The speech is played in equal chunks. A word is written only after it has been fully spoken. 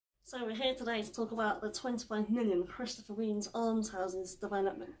So we're here today to talk about the 25 million Christopher Wren's Almshouses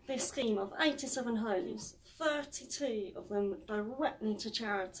development. This scheme of 87 homes, 32 of them directly to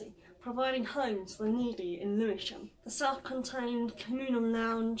charity, providing homes for the needy in Lewisham. The self-contained communal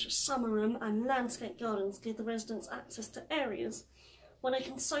lounge, summer room and landscape gardens give the residents access to areas where they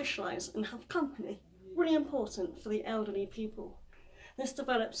can socialise and have company, really important for the elderly people. This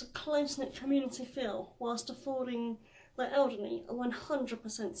develops a close-knit community feel whilst affording the elderly are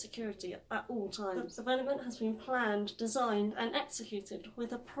 100% security at all times. The development has been planned, designed and executed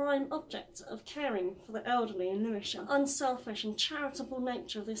with a prime object of caring for the elderly in Lewisham. The unselfish and charitable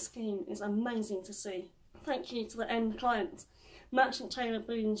nature of this scheme is amazing to see. Thank you to the end clients, Merchant Taylor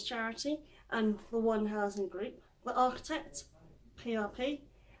Boone's charity and the One Housing Group, the architect, PRP,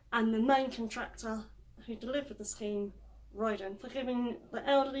 and the main contractor who delivered the scheme, Rydon, for giving the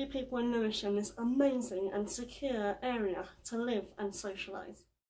elderly people in Lewisham this amazing and secure area to live and socialise.